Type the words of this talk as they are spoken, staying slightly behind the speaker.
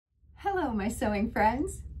Hello, my sewing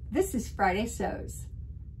friends. This is Friday Sews.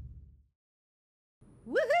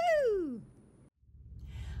 Woohoo!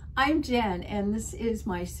 I'm Jen, and this is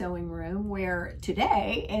my sewing room where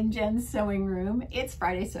today in Jen's sewing room, it's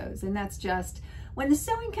Friday Sews, and that's just when the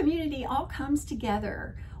sewing community all comes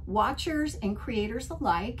together, watchers and creators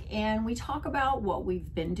alike, and we talk about what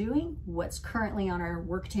we've been doing, what's currently on our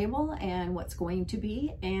work table, and what's going to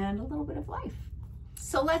be, and a little bit of life.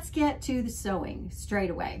 So let's get to the sewing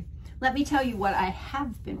straight away. Let me tell you what I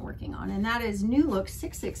have been working on, and that is New Look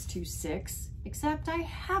 6626, except I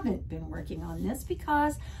haven't been working on this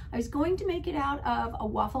because I was going to make it out of a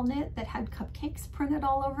waffle knit that had cupcakes printed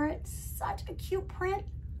all over it. Such a cute print.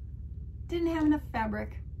 Didn't have enough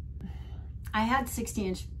fabric. I had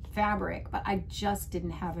 60-inch fabric, but I just didn't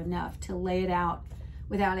have enough to lay it out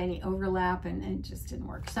without any overlap, and it just didn't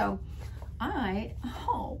work. So I'm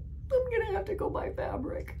gonna have to go buy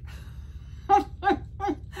fabric.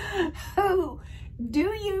 Who do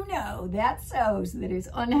you know that sews that is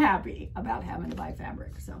unhappy about having to buy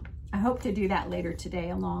fabric? So I hope to do that later today,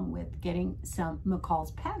 along with getting some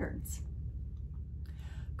McCall's patterns.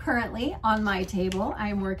 Currently on my table,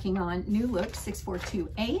 I'm working on New Look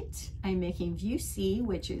 6428. I'm making View C,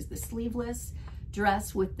 which is the sleeveless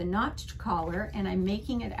dress with the notched collar, and I'm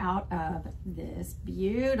making it out of this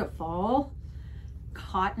beautiful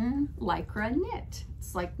cotton lycra knit.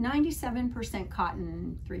 It's like 97%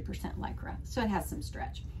 cotton, 3% lycra, so it has some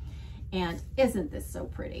stretch. And isn't this so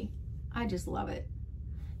pretty? I just love it.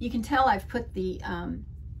 You can tell I've put the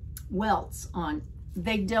welts on.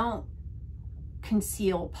 They don't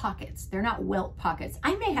conceal pockets. They're not welt pockets.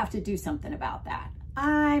 I may have to do something about that.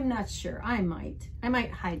 I'm not sure. I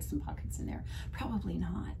might hide some pockets in there. Probably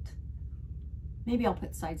not. Maybe I'll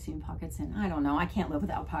put side seam pockets in. I don't know. I can't live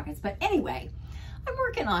without pockets. But anyway, I'm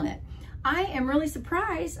working on it. I am really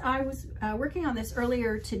surprised. I was working on this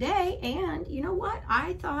earlier today, and you know what?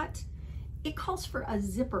 I thought it calls for a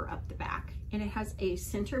zipper up the back, and it has a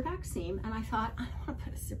center back seam, and I thought, I don't want to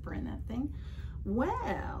put a zipper in that thing.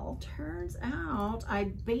 Well, turns out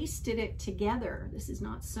I basted it together. This is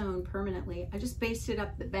not sewn permanently. I just basted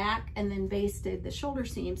up the back and then basted the shoulder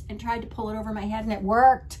seams and tried to pull it over my head, and it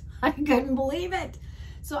worked. I couldn't believe it.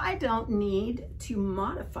 So I don't need to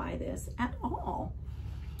modify this at all.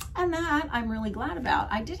 And that I'm really glad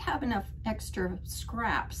about. I did have enough extra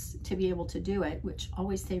scraps to be able to do it, which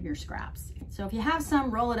always save your scraps. So if you have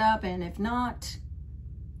some, roll it up, and if not,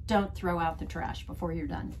 don't throw out the trash before you're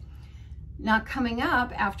done. Now, coming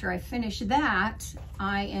up after I finish that,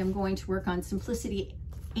 I am going to work on Simplicity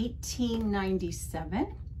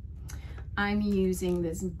 1897. I'm using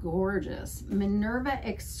this gorgeous Minerva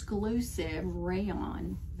exclusive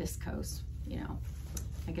rayon viscose. You know,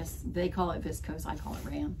 I guess they call it viscose, I call it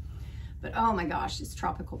rayon. But oh my gosh, it's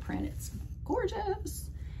tropical print, it's gorgeous.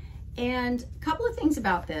 And a couple of things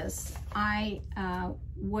about this. I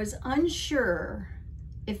was unsure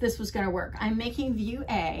if this was gonna work. I'm making View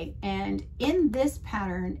A, and in this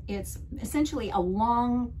pattern, it's essentially a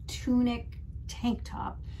long tunic tank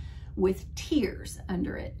top with tiers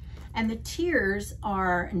under it. And the tiers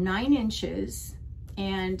are 9 inches,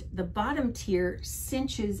 and the bottom tier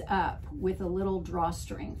cinches up with a little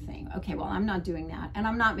drawstring thing. Okay, well, I'm not doing that, and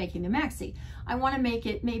I'm not making the maxi. I wanna make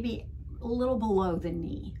it maybe a little below the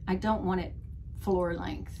knee. I don't want it floor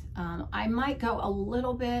length. I might go a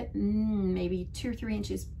little bit, maybe 2 or 3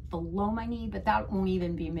 inches below my knee, but that won't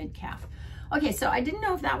even be mid-calf. Okay, so I didn't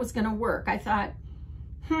know if that was gonna work. I thought,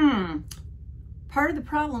 part of the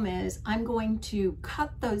problem is I'm going to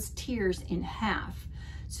cut those tiers in half.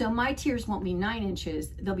 So my tiers won't be 9 inches,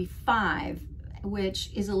 they'll be 5,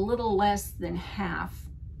 which is a little less than half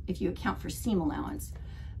if you account for seam allowance.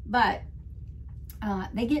 But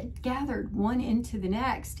they get gathered one into the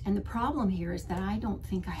next, and the problem here is that I don't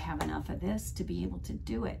think I have enough of this to be able to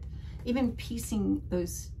do it, even piecing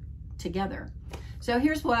those together. So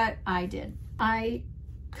here's what I did. I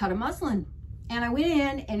cut a muslin, and I went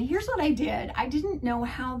in, and here's what I did. I didn't know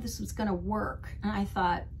how this was gonna work, and I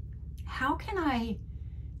thought, how can I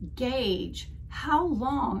gauge how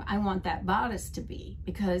long I want that bodice to be?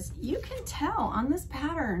 Because you can tell on this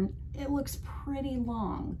pattern, it looks pretty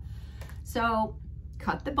long. So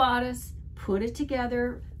cut the bodice, put it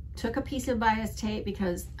together, took a piece of bias tape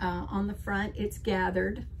because on the front it's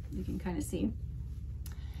gathered, you can kind of see.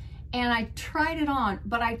 And I tried it on,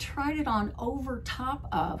 but I tried it on over top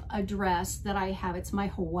of a dress that I have. It's my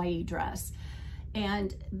Hawaii dress.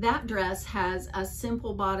 And that dress has a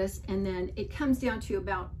simple bodice, and then it comes down to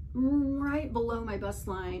about right below my bust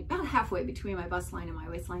line, about halfway between my bust line and my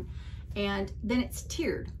waistline. And then it's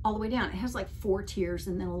tiered all the way down. It has like 4 tiers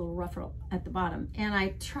and then a little ruffle at the bottom. And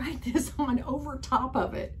I tried this on over top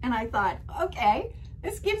of it. And I thought, okay,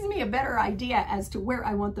 this gives me a better idea as to where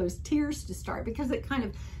I want those tiers to start, because it kind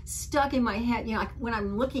of stuck in my head. You know, when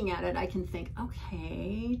I'm looking at it, I can think,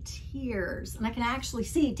 okay, tiers. And I can actually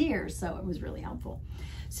see tiers. So it was really helpful.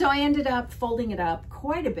 So I ended up folding it up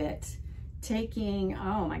quite a bit, taking,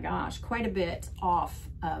 oh my gosh, quite a bit off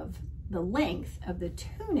of the length of the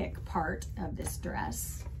tunic part of this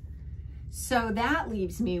dress. So that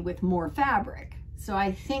leaves me with more fabric. So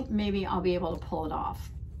I think maybe I'll be able to pull it off.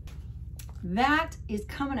 That is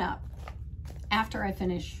coming up after I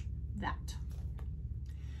finish that.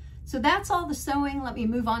 So that's all the sewing. Let me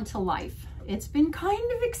move on to life. It's been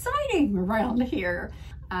kind of exciting around here.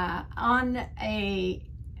 On a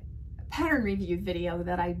pattern review video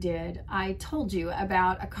that I did, I told you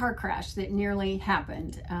about a car crash that nearly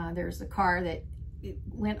happened. There's a car that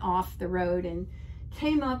went off the road and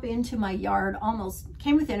came up into my yard, almost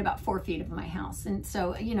came within about 4 feet of my house. And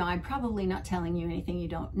so, you know, I'm probably not telling you anything you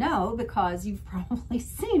don't know, because you've probably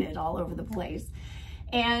seen it all over the place.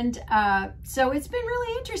 And so it's been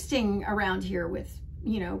really interesting around here with,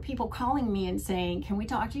 you know, people calling me and saying, can we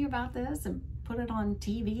talk to you about this and put it on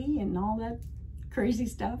TV and all that crazy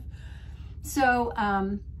stuff? So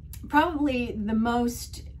probably the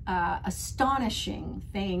most astonishing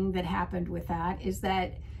thing that happened with that is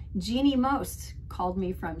that Jeannie Most called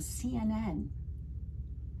me from CNN.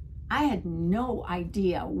 I had no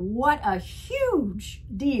idea what a huge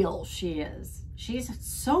deal she is. She's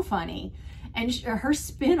so funny, and her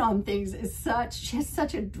spin on things is she has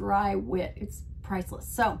such a dry wit. It's priceless.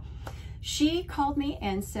 So she called me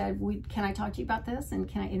and said, can I talk to you about this, and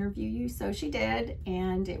can I interview you? So she did,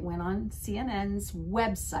 and it went on CNN's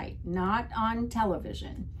website, not on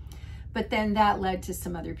television. But then that led to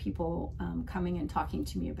some other people coming and talking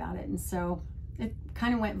to me about it. And so it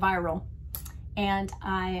kind of went viral, and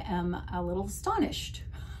I am a little astonished.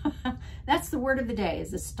 That's the word of the day,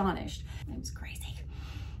 is astonished. It was crazy,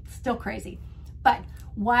 still crazy. But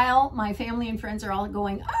while my family and friends are all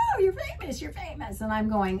going, oh, you're famous, and I'm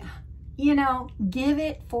going, you know, give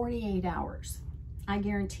it 48 hours. I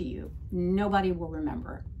guarantee you, nobody will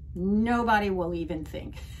remember. Nobody will even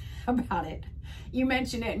think about it. You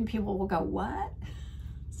mention it and people will go, what?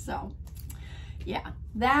 So yeah,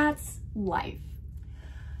 that's life.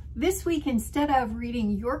 This week, instead of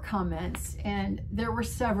reading your comments, and there were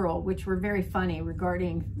several which were very funny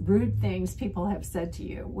regarding rude things people have said to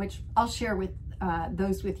you, which I'll share with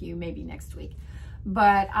those with you maybe next week.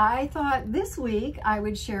 But I thought this week I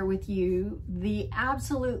would share with you the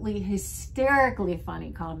absolutely hysterically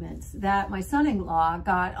funny comments that my son-in-law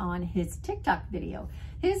got on his TikTok video.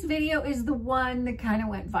 His video is the one that kind of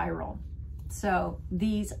went viral. So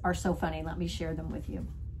these are so funny. Let me share them with you.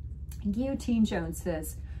 Guillotine Jones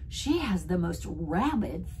says, she has the most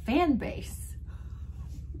rabid fan base.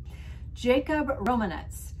 Jacob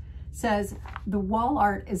Romanets says, the wall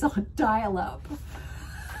art is on dial-up.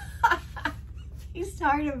 He's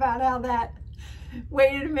talking about how that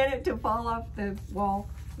waited a minute to fall off the wall.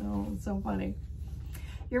 Oh, it's so funny.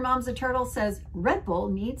 Your Mom's a Turtle says, Red Bull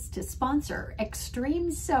needs to sponsor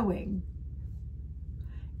extreme sewing.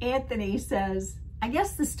 Anthony says, I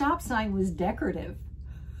guess the stop sign was decorative.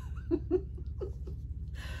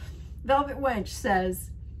 Velvet Wench says,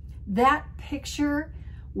 that picture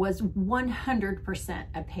was 100%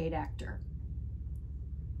 a paid actor.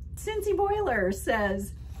 Cincy Boiler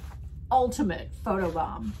says, ultimate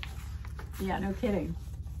photobomb. Yeah, no kidding.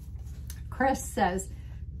 Chris says,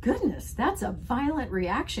 goodness, that's a violent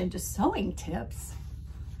reaction to sewing tips.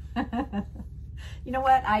 You know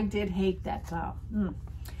what? I did hate that though.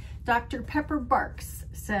 Dr. Pepper Barks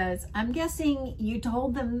says, I'm guessing you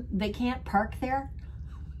told them they can't park there?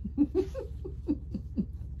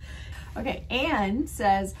 Okay, Anne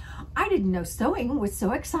says, I didn't know sewing was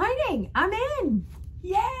so exciting. I'm in.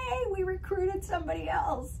 Yay, we recruited somebody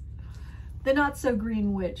else. The Not So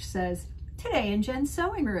Green Witch says, today in Jen's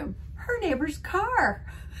sewing room, her neighbor's car.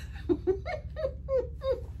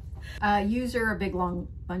 User, a big long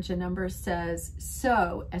bunch of numbers, says,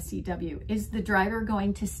 so, SEW, is the driver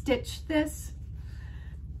going to stitch this?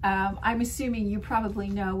 I'm assuming you probably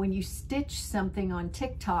know when you stitch something on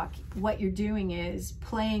TikTok, what you're doing is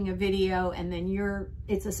playing a video and then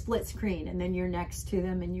it's a split screen and then you're next to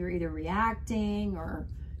them and you're either reacting or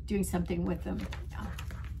doing something with them. Yeah.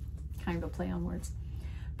 Kind of a play on words.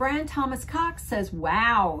 Brian Thomas Cox says,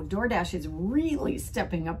 wow, DoorDash is really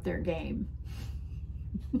stepping up their game.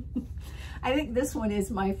 I think this one is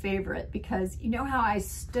my favorite because you know how I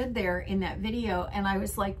stood there in that video and I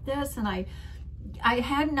was like this and I I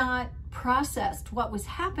had not processed what was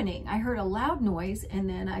happening. I heard a loud noise, and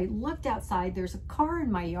then I looked outside. There's a car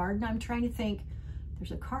in my yard, and I'm trying to think,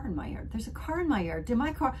 there's a car in my yard. There's a car in my yard.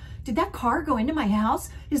 Did that car go into my house?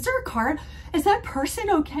 Is there a car? Is that person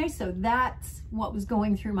okay? So that's what was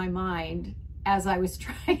going through my mind as I was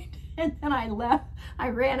trying. And then I left. I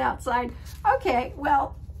ran outside. Okay,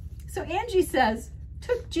 well, so Angie says,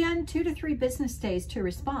 took Jen 2 to 3 business days to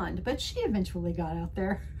respond, but she eventually got out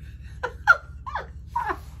there.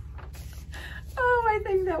 Oh, I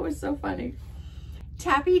think that was so funny.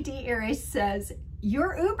 Tappy D. Aries says,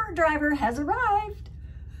 your Uber driver has arrived.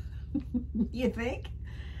 You think?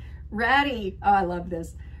 Ratty, oh, I love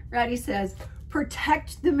this. Ratty says,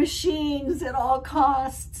 protect the machines at all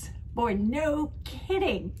costs. Boy, no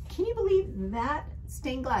kidding. Can you believe that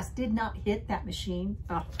stained glass did not hit that machine?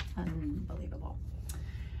 Oh, unbelievable.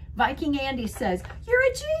 Viking Andy says, you're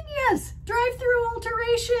a genius. Drive-through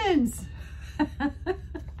alterations.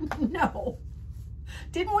 No.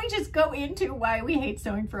 Didn't we just go into why we hate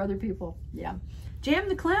sewing for other people? Yeah. Jam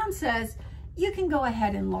the Clown says, you can go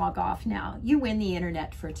ahead and log off now. You win the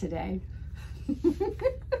internet for today.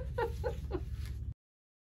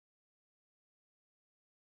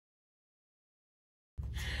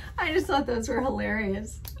 I just thought those were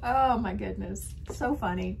hilarious. Oh my goodness, so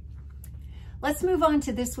funny. Let's move on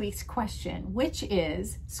to this week's question, which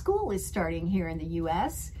is, school is starting here in the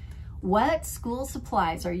US. What school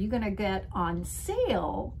supplies are you gonna get on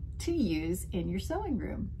sale to use in your sewing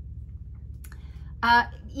room?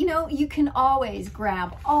 You know, you can always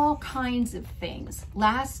grab all kinds of things.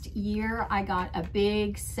 Last year, I got a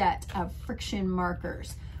big set of friction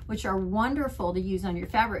markers, which are wonderful to use on your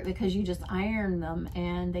fabric because you just iron them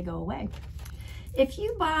and they go away. If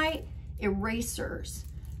you buy erasers,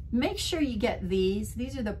 make sure you get these.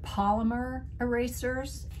 These are the polymer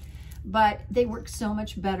erasers, but they work so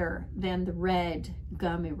much better than the red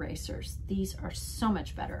gum erasers. These are so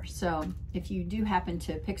much better. So if you do happen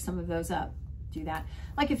to pick some of those up, do that.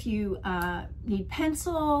 Like if you need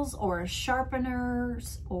pencils or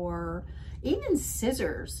sharpeners or even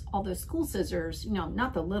scissors, although school scissors, you know,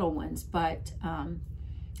 not the little ones, but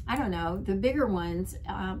I don't know, the bigger ones,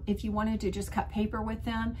 if you wanted to just cut paper with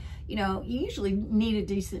them, you know, you usually need a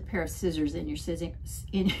decent pair of scissors in your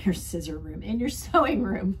sewing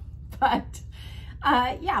room. But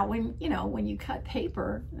yeah, when you cut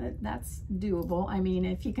paper, that's doable. I mean,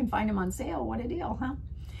 if you can find them on sale, what a deal, huh?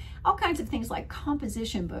 All kinds of things like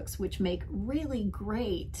composition books, which make really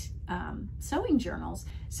great sewing journals.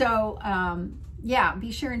 So yeah,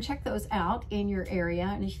 be sure and check those out in your area.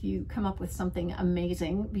 And if you come up with something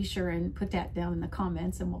amazing, be sure and put that down in the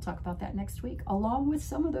comments, and we'll talk about that next week, along with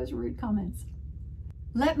some of those rude comments.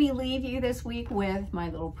 Let me leave you this week with my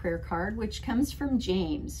little prayer card, which comes from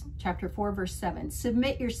James chapter 4, verse 7.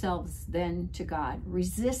 Submit yourselves then to God.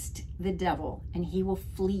 Resist the devil, and he will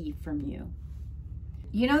flee from you.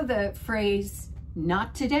 You know the phrase,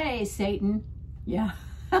 not today, Satan? Yeah,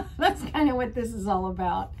 that's kind of what this is all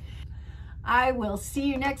about. I will see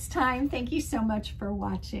you next time. Thank you so much for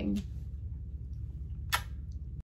watching.